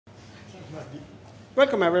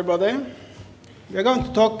Welcome, everybody. We are going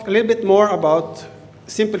to talk a little bit more about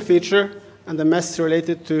simple feature and the mess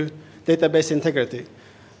related to database integrity.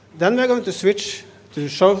 Then we are going to switch to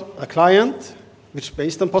show a client, which is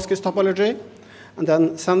based on Postgis Topology. And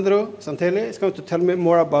then Sandro Santelli is going to tell us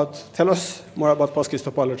more about Postgis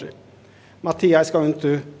Topology. Mattia is going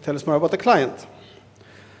to tell us more about the client.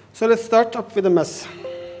 So let's start up with the mess.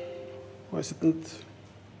 Why is it not?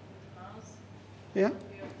 Yeah?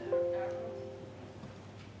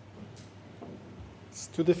 It's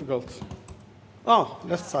too difficult. Oh,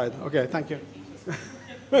 left side. Okay, thank you.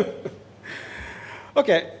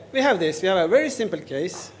 Okay, we have this. We have a very simple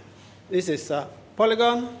case. This is a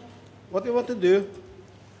polygon. What we want to do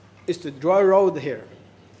is to draw a road here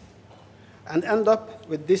and end up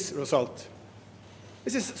with this result.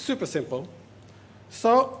 This is super simple.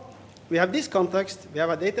 So we have this context. We have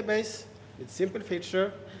a database with simple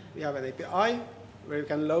feature. We have an API where you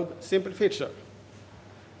can load simple feature.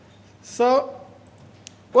 So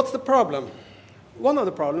what's the problem? One of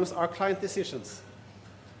the problems are client decisions.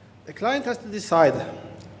 The client has to decide,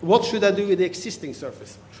 what should I do with the existing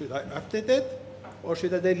surface? Should I update it, or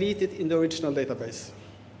should I delete it in the original database?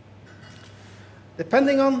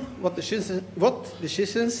 Depending on what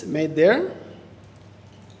decisions made there,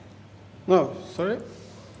 the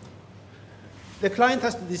client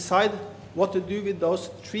has to decide what to do with those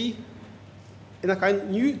three in a kind of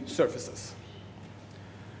new surfaces.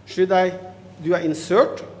 Should I do an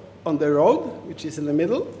insert on the road, which is in the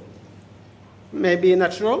middle? Maybe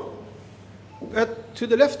natural. But to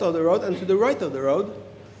the left of the road and to the right of the road,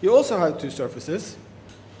 you also have two surfaces.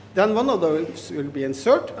 Then one of those will be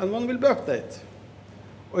insert and one will be update.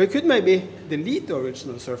 Or you could maybe delete the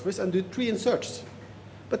original surface and do three inserts.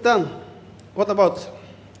 But then, what about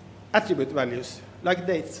attribute values, like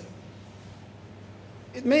dates?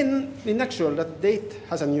 It may be natural that date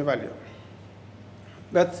has a new value,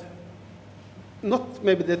 but not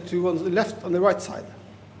maybe the two ones on the left and the right side.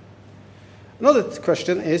 Another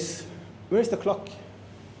question is, where is the clock?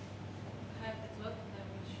 Have the clock, then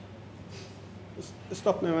we should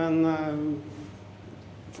Stop me when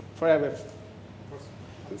forever.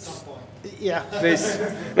 At some point. Yeah, please.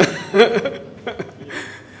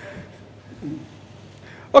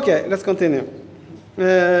 Okay, let's continue.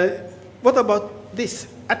 What about this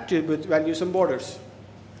attribute values and borders?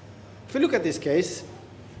 If you look at this case,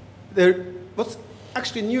 what's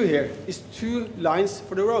actually new here is two lines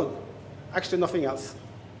for the road, actually nothing else.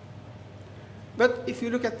 But if you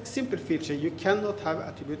look at simple feature, you cannot have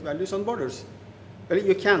attribute values on borders. Well,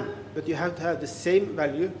 you can, but you have to have the same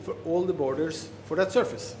value for all the borders for that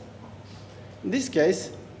surface. In this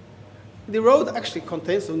case, the road actually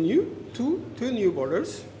contains two new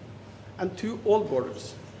borders and two old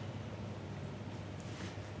borders.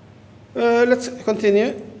 Let's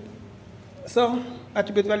continue. So,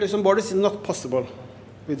 attribute values on borders is not possible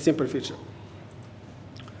with simple feature.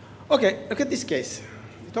 Okay, look at this case.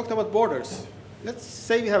 We talked about borders. Let's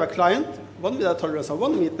say we have a client, one with a tolerance of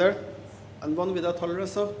 1 meter and one with a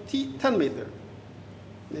tolerance of 10 meter.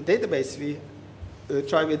 In the database, we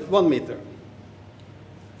try with 1 meter.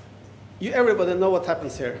 Everybody know what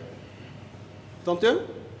happens here, don't you?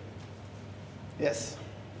 Yes.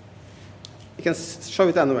 You can show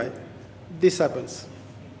it anyway. This happens.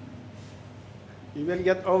 You will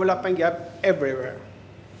get overlap and gap everywhere.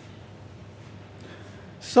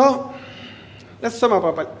 So let's sum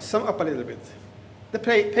up a little bit. The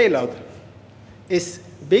payload is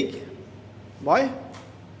big. Why?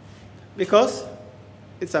 Because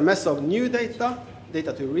it's a mess of new data,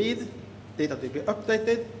 data to read, data to be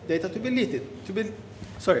updated, data to be deleted.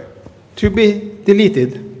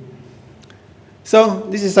 So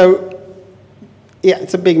this is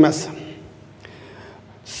it's a big mess.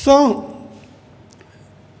 So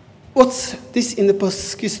what's this in the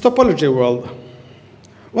Postgis topology world?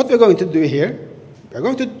 What we're going to do here, we're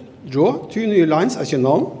going to draw two new lines, as you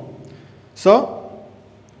know. So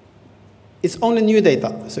it's only new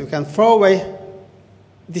data, so you can throw away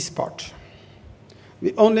this part.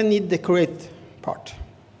 We only need the create part.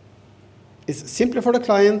 It's simpler for the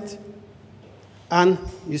client, and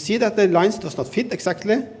you see that the lines does not fit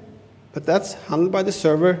exactly, but that's handled by the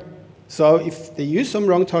server. So if they use some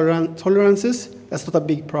wrong tolerances, that's not a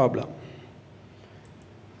big problem.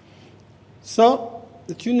 So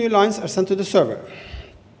the two new lines are sent to the server,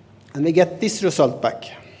 and we get this result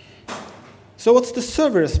back. So what's the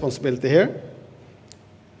server responsibility here?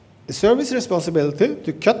 The server's responsibility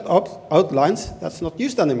to cut out lines that's not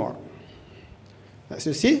used anymore. As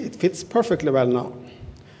you see, it fits perfectly well now.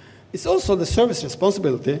 It's also the server's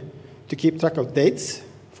responsibility to keep track of dates.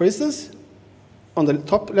 For instance, on the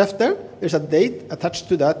top left there, there's a date attached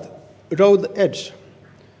to that road edge.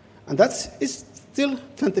 And is still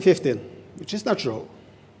 2015, which is natural.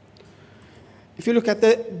 If you look at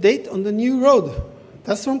the date on the new road,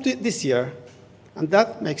 that's from this year, and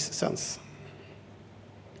that makes sense.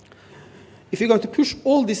 If you're going to push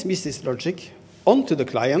all this business logic onto the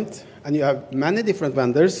client, and you have many different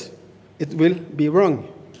vendors, it will be wrong.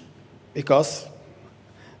 Because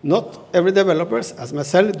not every developer, as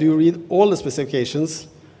myself, do read all the specifications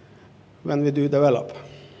when we do develop.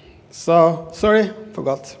 So, sorry,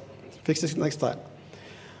 forgot. Fix this next time.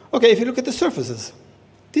 Okay, if you look at the surfaces,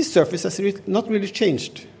 this surface has not really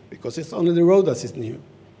changed because it's only the road that is new.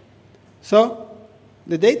 So,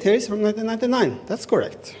 the date here is from 1999. That's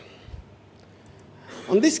correct.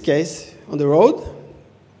 On this case, on the road,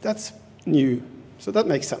 that's new. So that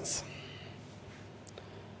makes sense.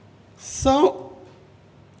 So,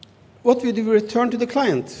 what we do, we return to the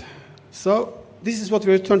client. So, this is what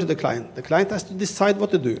we return to the client. The client has to decide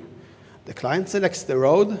what to do. The client selects the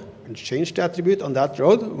road and change the attribute on that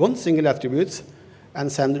road, one single attribute,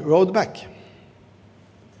 and send road back.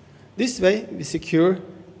 This way, we secure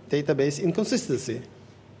database inconsistency.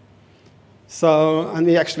 So, and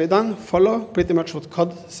we actually then follow pretty much what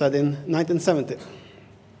COD said in 1970.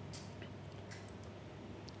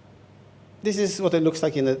 This is what it looks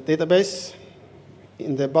like in the database.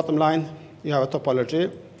 In the bottom line, you have a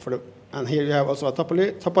topology, and here you have also a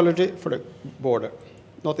topology for the border.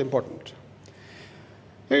 Not important.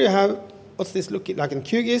 Here you have what's this looking like in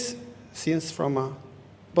QGIS, scenes from a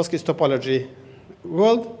Postgis Topology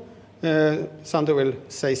world. Sander will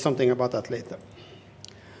say something about that later.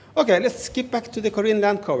 Okay, let's skip back to the Korean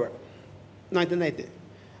land cover, 1980.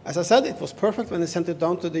 As I said, it was perfect when they sent it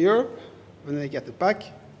down to the Europe. When they get it back,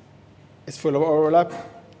 it's full of overlap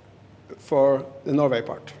for the Norway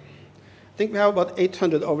part. I think we have about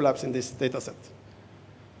 800 overlaps in this data set.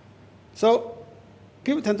 So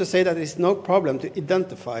people tend to say that it's no problem to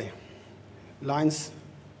identify lines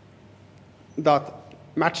that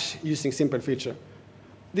match using simple feature.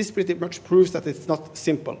 This pretty much proves that it's not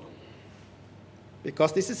simple,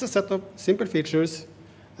 because this is a set of simple features,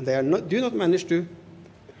 and they do not manage to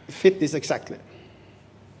fit this exactly.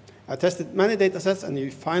 I tested many data sets, and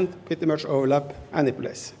you find pretty much overlap any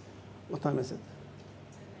place. What time is it?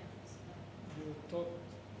 10 minutes. You talk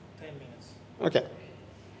 10 minutes. Okay.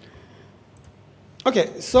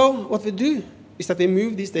 Okay, so what we do is that we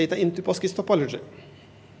move this data into Postgis Topology.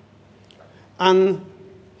 And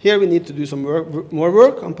here we need to do some more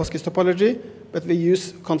work on Postgis Topology, but we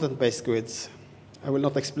use content-based grids. I will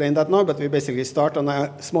not explain that now, but we basically start on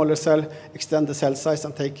a smaller cell, extend the cell size,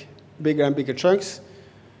 and take bigger and bigger chunks.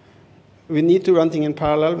 We need to run things in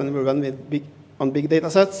parallel when we run on big data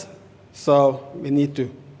sets, so we need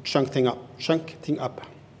to chunk things up.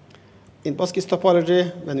 In Postgis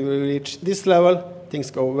Topology, when we reach this level,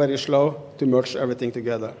 things go very slow to merge everything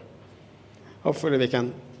together. Hopefully we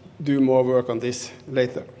can do more work on this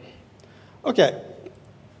later. Okay.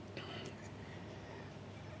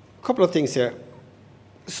 A couple of things here.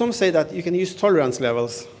 Some say that you can use tolerance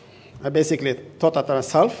levels. I basically taught that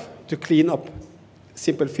myself to clean up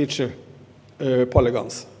simple feature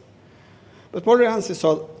polygons. But Paul Ramsey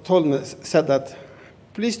said that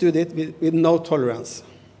please do it with no tolerance.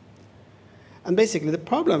 And basically the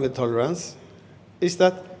problem with tolerance is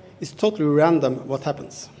that it's totally random what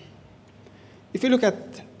happens. If you look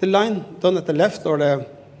at the line down at the left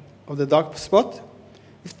of the dark spot,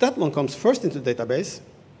 if that one comes first into the database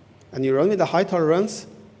and you run with a high tolerance,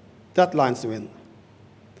 that line's win.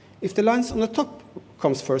 If the lines on the top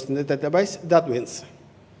comes first in the database, that wins.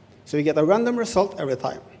 So you get a random result every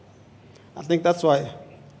time. I think that's why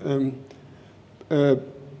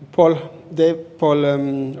Paul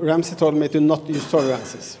Ramsey told me to not use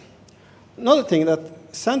tolerances. Another thing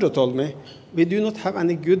that Sandro told me, we do not have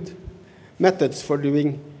any good methods for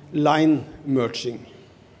doing line merging.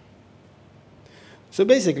 So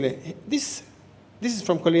basically, this is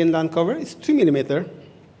from Korean land cover. It's 2 millimeter.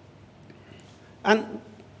 And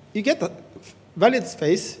you get a valid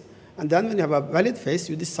face, and then when you have a valid face,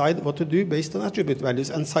 you decide what to do based on attribute values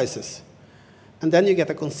and sizes. And then you get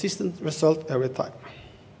a consistent result every time.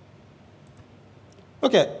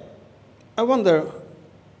 Okay, I wonder,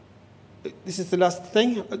 this is the last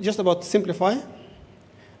thing, just about simplify.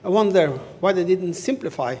 I wonder why they didn't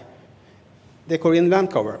simplify the Korean land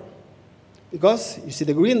cover. Because you see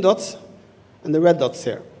the green dots and the red dots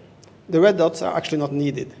here. The red dots are actually not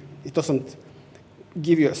needed. It doesn't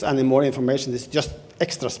give you any more information. It's just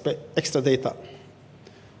extra data.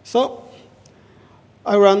 So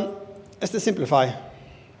I run simplify,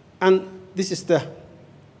 and this is the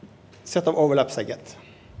set of overlaps I get.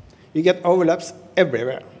 You get overlaps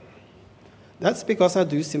everywhere. That's because I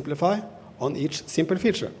do simplify on each simple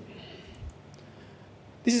feature.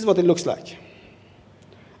 This is what it looks like.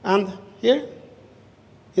 And here,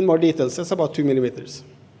 in more details, that's about 2 millimeters.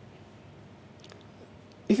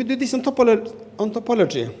 If you do this on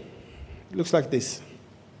topology, it looks like this.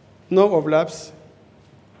 No overlaps,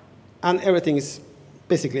 and everything is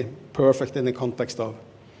basically perfect in the context of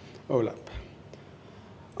overlap.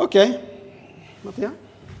 Okay, Mattia?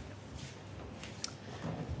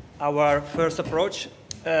 Our first approach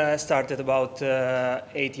started about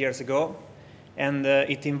 8 years ago, and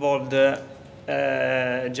it involved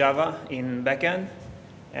Java in backend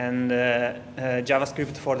and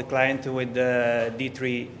JavaScript for the client with the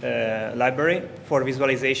D3 library for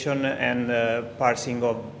visualization and parsing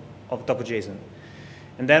of TopJSON.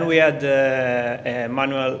 And then we had a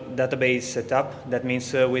manual database setup. That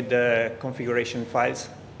means with the configuration files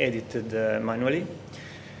edited manually.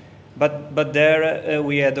 But there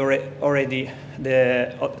we had already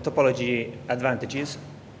the topology advantages,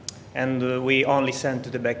 and we only sent to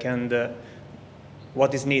the backend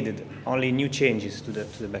what is needed, only new changes to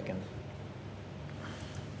the backend.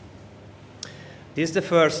 This is the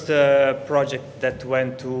first project that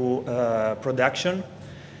went to production.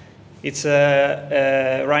 It's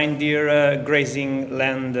a reindeer grazing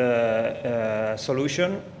land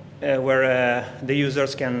solution where the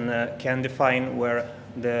users can define where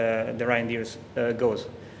the reindeers goes.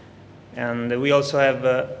 And we also have,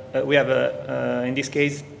 in this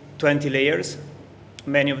case, 20 layers,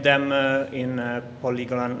 many of them in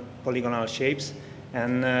polygonal shapes,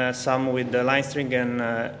 and some with the line string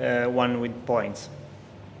and one with points.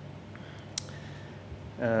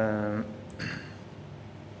 And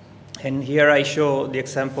here I show the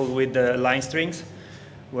example with the line strings,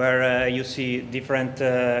 where you see different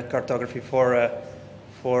cartography for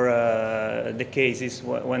the cases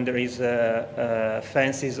when there is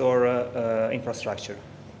fences or infrastructure.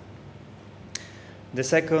 The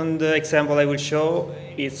second example I will show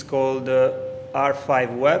is called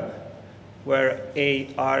R5 Web, where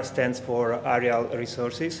AR stands for aerial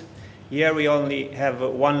resources. Here we only have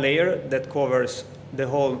one layer that covers the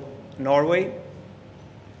whole Norway,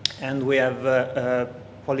 and we have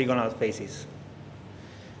polygonal faces.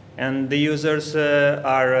 And the users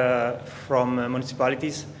are from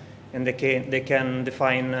municipalities, and they can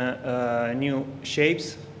define new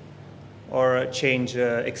shapes or change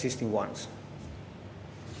existing ones.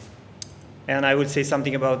 And I will say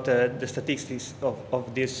something about the statistics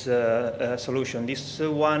of this solution. This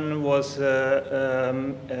one was,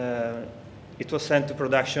 it was sent to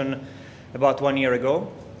production about 1 year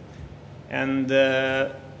ago. And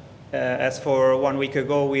as for 1 week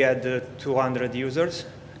ago, we had 200 users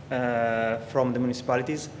from the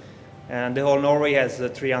municipalities. And the whole Norway has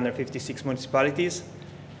 356 municipalities.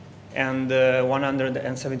 And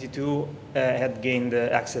 172 had gained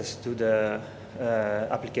access to the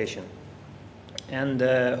application. And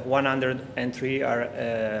 103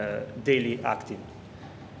 are daily active.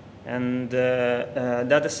 And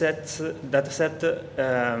dataset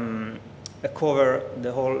cover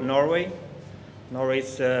the whole Norway. Norway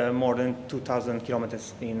is more than 2,000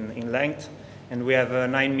 kilometers in length, and we have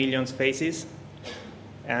 9 million faces.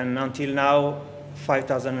 And until now,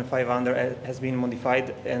 5,500 has been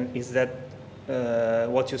modified, and is that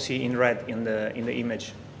what you see in red in the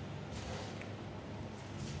image.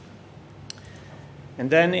 And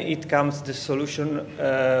then it comes the solution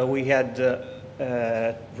we have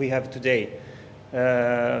today.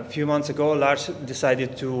 A few months ago, Lars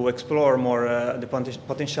decided to explore more the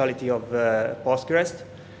potentiality of Postgres,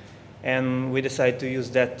 and we decided to use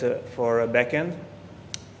that for a backend.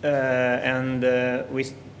 And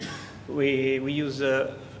we use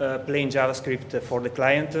plain JavaScript for the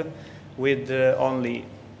client with only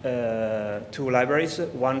 2 libraries,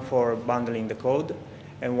 one for bundling the code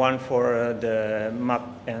and one for the map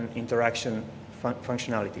and interaction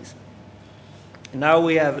functionalities. Now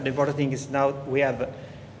we have, the important thing is now we have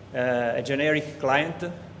a generic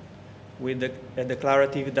client with a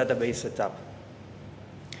declarative database setup.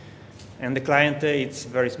 And the client, it's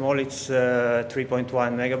very small, it's 3.1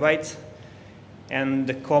 megabytes. And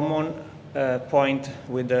the common point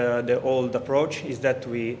with the old approach is that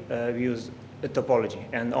we use a topology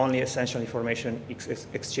and only essential information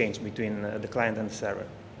exchange between the client and the server.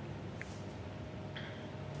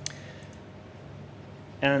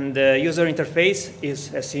 And the user interface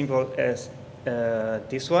is as simple as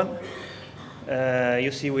this one.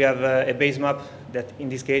 You see we have a base map that in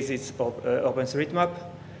this case is OpenStreetMap.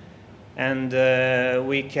 And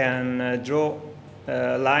we can draw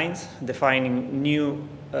lines defining new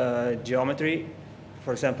geometry,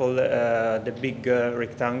 for example, the big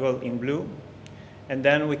rectangle in blue. And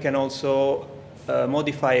then we can also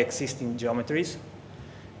modify existing geometries.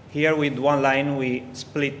 Here with one line we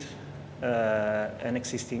split an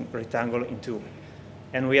existing rectangle in two,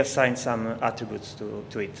 and we assign some attributes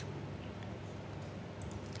to it.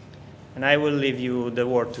 And I will leave you the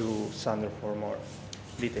word to Sandro for more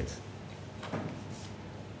details.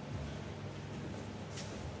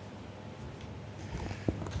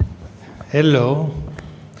 Hello.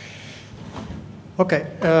 Okay,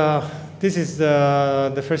 this is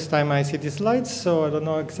the first time I see these slides, so I don't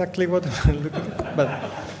know exactly what I'm looking at, but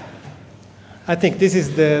I think this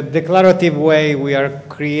is the declarative way we are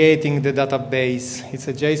creating the database. It's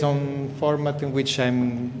a JSON format in which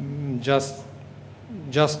I'm just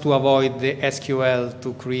to avoid the SQL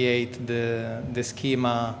to create the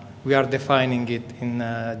schema. We are defining it in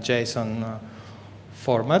JSON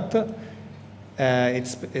format.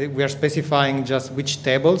 We are specifying just which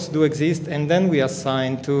tables do exist, and then we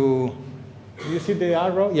assign to, do you see the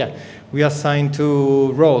arrow? Yeah, we assign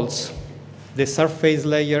to roles, the surface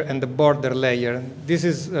layer and the border layer. This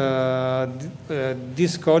is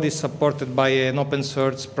this code is supported by an open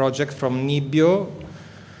source project from Nibio,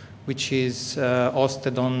 which is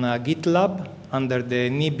hosted on GitLab under the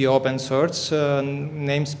Nibio open source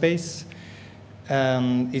namespace.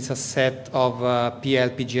 It's a set of PL,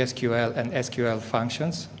 PGSQL, and SQL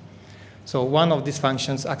functions. So one of these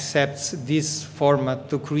functions accepts this format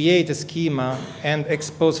to create a schema and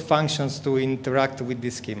expose functions to interact with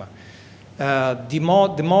this schema. The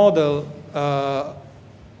model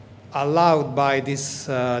allowed by this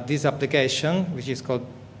application, which is called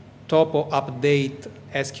Topo Update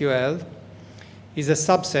SQL, is a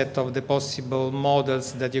subset of the possible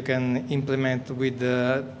models that you can implement with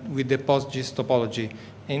the Postgis topology.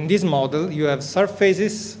 In this model, you have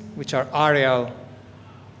surfaces, which are areal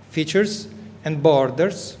features, and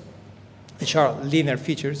borders, which are linear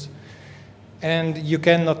features. And you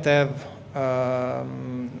cannot have,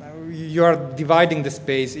 you are dividing the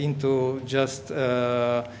space into just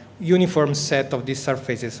a uniform set of these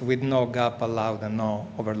surfaces with no gap allowed and no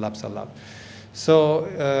overlaps allowed. So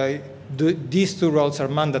these two roles are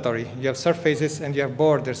mandatory. You have surfaces and you have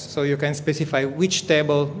borders, so you can specify which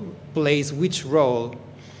table plays which role,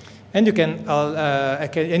 and you can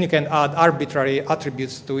add arbitrary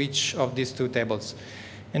attributes to each of these two tables,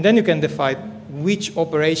 and then you can define which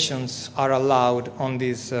operations are allowed on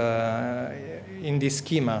this in this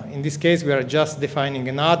schema. In this case, we are just defining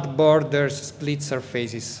an add borders split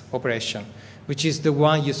surfaces operation, which is the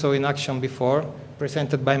one you saw in action before,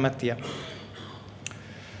 presented by Mattia.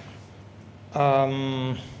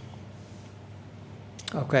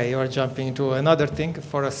 Okay, you are jumping into another thing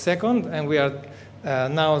for a second, and we are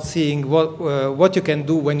now seeing what you can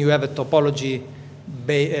do when you have a topology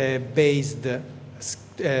based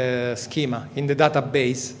schema in the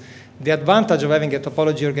database. The advantage of having a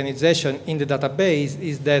topology organization in the database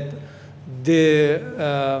is that the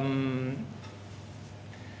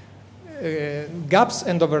gaps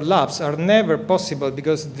and overlaps are never possible,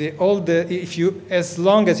 because as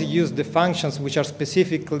long as you use the functions which are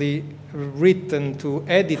specifically written to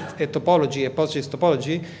edit a topology, a Postgis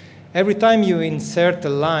topology, every time you insert a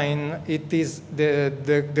line, it is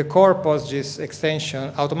the core Postgis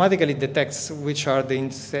extension automatically detects which are the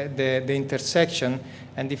intersection,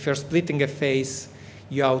 and if you're splitting a face,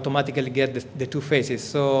 you automatically get the two faces.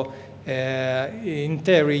 So in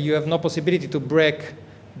theory, you have no possibility to break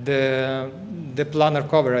the planar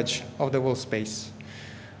coverage of the whole space,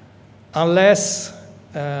 unless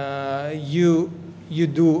you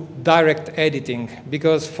do direct editing,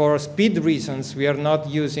 because for speed reasons we are not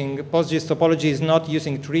using, Postgis topology is not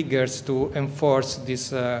using triggers to enforce this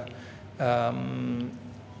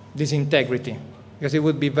this integrity, because it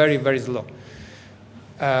would be very, very slow.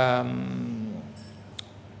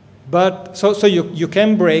 But so you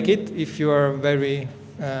can break it if you are very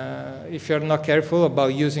if you're not careful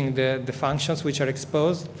about using the functions which are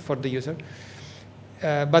exposed for the user.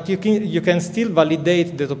 But you can still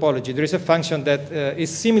validate the topology. There is a function that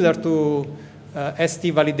is similar to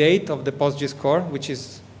st-validate of the Postgis core, which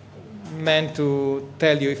is meant to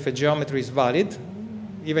tell you if a geometry is valid.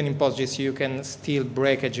 Even in Postgis, you can still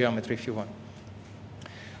break a geometry if you want.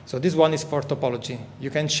 So this one is for topology.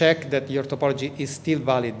 You can check that your topology is still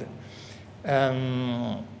valid.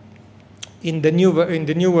 In the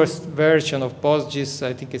newest version of Postgis,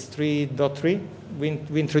 I think it's 3.3,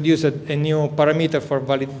 we introduced a new parameter for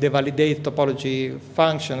the validate topology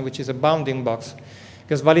function, which is a bounding box.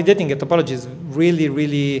 Because validating a topology is really,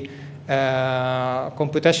 really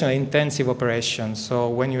computationally intensive operation. So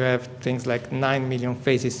when you have things like 9 million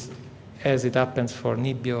faces, as it happens for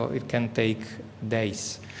Nibio, it can take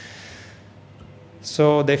days.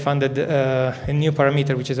 So they funded a new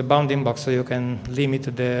parameter, which is a bounding box, so you can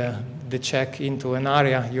limit the check into an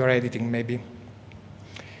area you're editing, maybe.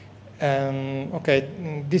 Okay,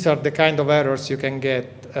 these are the kind of errors you can get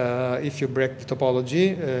if you break the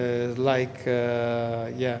topology.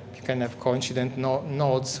 Yeah, you can have coincident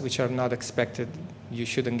nodes which are not expected. You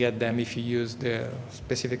shouldn't get them if you use the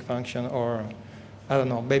specific function, or I don't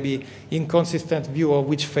know, maybe inconsistent view of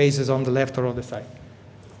which phase is on the left or on the side.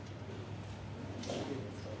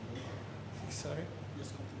 Sorry.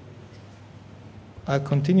 I'll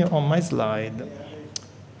continue on my slide.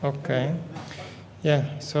 Okay.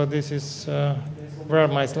 Yeah, so this is, where are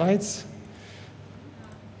my slides?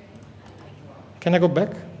 Can I go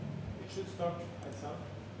back? It should start itself.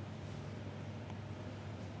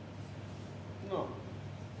 No.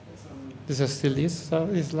 These are still these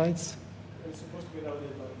slides? It's supposed to be like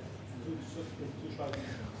two slides.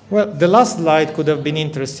 Well, the last slide could have been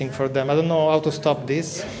interesting for them. I don't know how to stop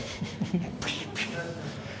this.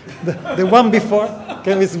 the one before?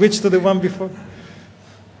 Can we switch to the one before?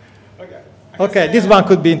 Okay, this one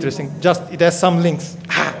could be interesting. Just, it has some links.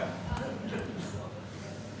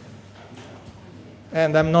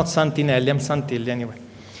 And I'm not Santinelli, I'm Santilli anyway.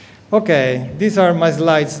 Okay, these are my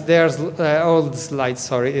slides. There's old slides,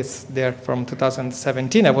 sorry, they're from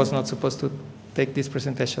 2017. I was not supposed to take this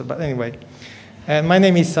presentation, but anyway. And my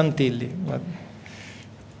name is Santilli.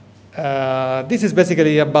 This is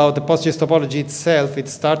basically about the Postgis topology itself. It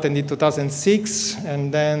started in 2006,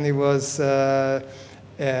 and then it was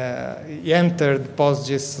he entered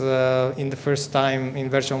Postgis in the first time in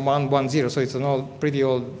version 1.1.0, so it's an pretty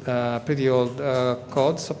old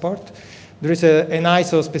code support. There is an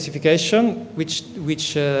ISO specification which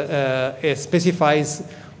specifies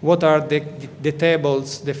what are the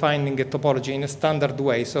tables defining a topology in a standard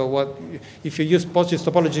way. So if you use Postgis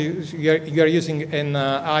topology, you are using an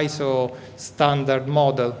ISO standard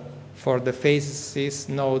model for the faces,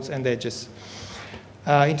 nodes, and edges.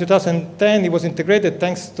 In 2010, it was integrated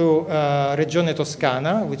thanks to Regione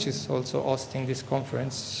Toscana, which is also hosting this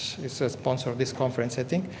conference. It's a sponsor of this conference, I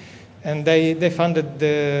think. And they funded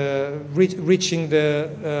reaching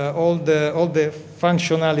all the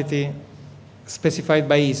functionality specified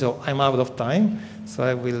by ISO. I'm out of time, so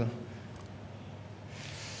I will.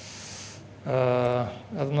 I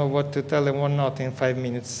don't know what to tell them or not in 5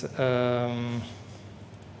 minutes.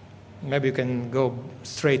 Maybe you can go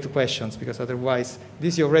straight to questions, because otherwise,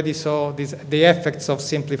 this you already saw, the effects of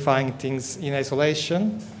simplifying things in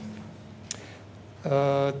isolation.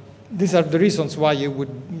 These are the reasons why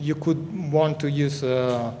you could want to use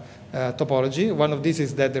topology. One of these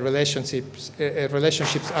is that the relationships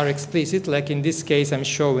are explicit. Like in this case, I'm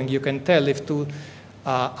showing you can tell if two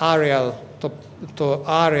areal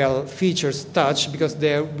features touch, because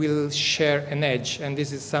they will share an edge, and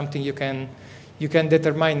this is something you can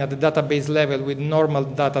determine at the database level with normal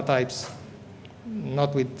data types,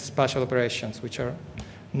 not with spatial operations, which are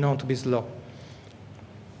known to be slow.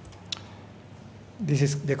 This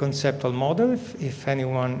is the conceptual model. If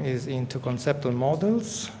anyone is into conceptual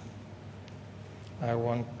models, I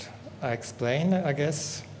explain, I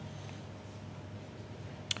guess.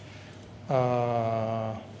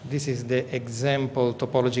 This is the example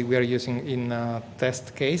topology we are using in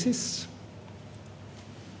test cases.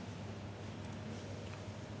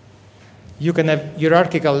 You can have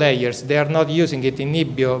hierarchical layers. They are not using it in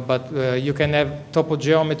IBBIO, but you can have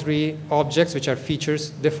topogeometry objects, which are features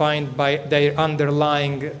defined by their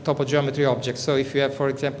underlying topogeometry objects. So if you have, for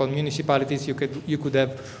example, municipalities, you could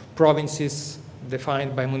have provinces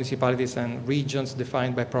defined by municipalities and regions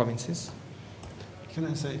defined by provinces. Can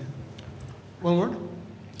I say one word?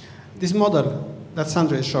 This model that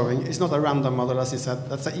Sandro is showing is not a random model, as he said.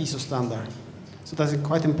 That's an ISO standard. So that's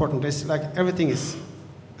quite important. It's like everything is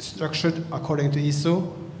structured according to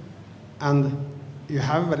ISO, and you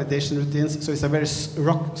have validation routines, so it's a very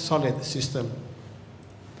rock-solid system.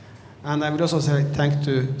 And I would also say thank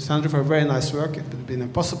to Sandro for very nice work. It would have been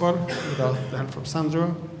impossible without the help from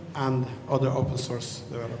Sandro and other open source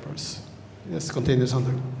developers. Yes, continue,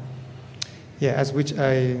 Sandro. Yeah, as which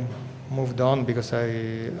I moved on, because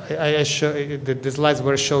the slides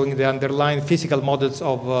were showing the underlying physical models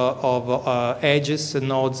of edges,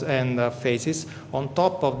 nodes, and faces. On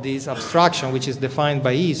top of this abstraction, which is defined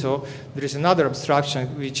by ISO, there is another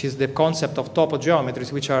abstraction, which is the concept of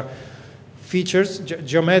topogeometries, which are features,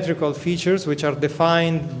 geometrical features, which are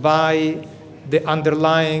defined by the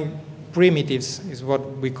underlying primitives, is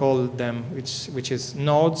what we call them, which is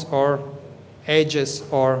nodes or edges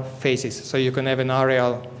or faces. So you can have an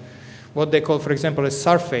areal, what they call, for example, a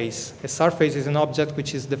surface. A surface is an object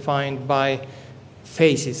which is defined by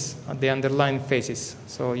faces, the underlying faces.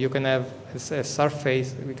 So you can have a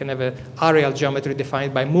surface, we can have an areal geometry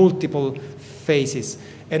defined by multiple faces.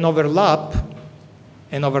 An overlap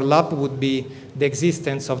would be the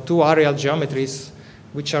existence of two areal geometries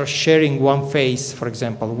which are sharing one face, for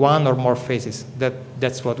example, one or more faces.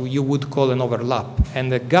 That's what you would call an overlap.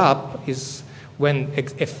 And a gap is when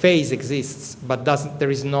a face exists, but there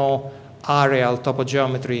is no areal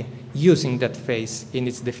topogeometry using that face in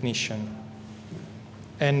its definition.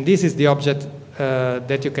 And this is the object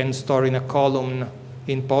that you can store in a column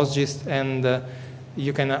in Postgis, and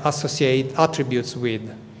you can associate attributes with.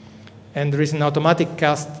 And there is an automatic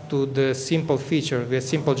cast to the simple feature, the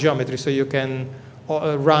simple geometry, so you can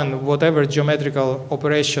run whatever geometrical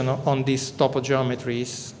operation on these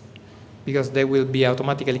topogeometries, because they will be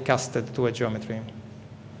automatically casted to a geometry.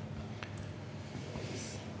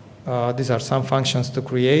 These are some functions to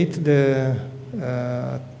create to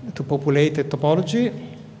populate a topology.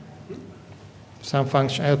 Some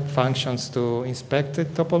functions to inspect the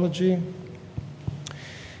topology.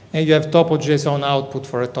 And you have topo.json output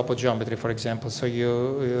for a topogeometry, for example. So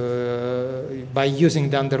by using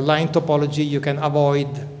the underlying topology, you can avoid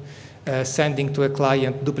sending to a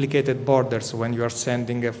client duplicated borders when you are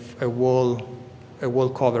sending a wall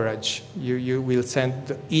coverage. You will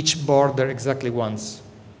send each border exactly once.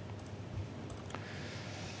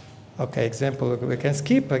 Okay, example we can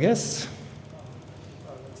skip, I guess.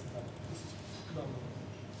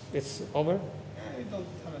 It's over? Yeah, you don't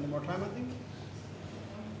have any more time, I think.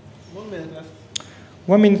 1 minute left.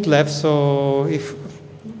 1 minute left, so if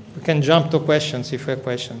we can jump to questions, if you have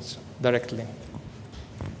questions directly.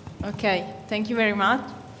 Okay, thank you very much.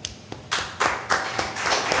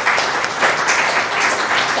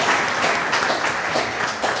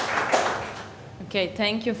 Okay,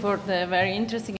 thank you for the very interesting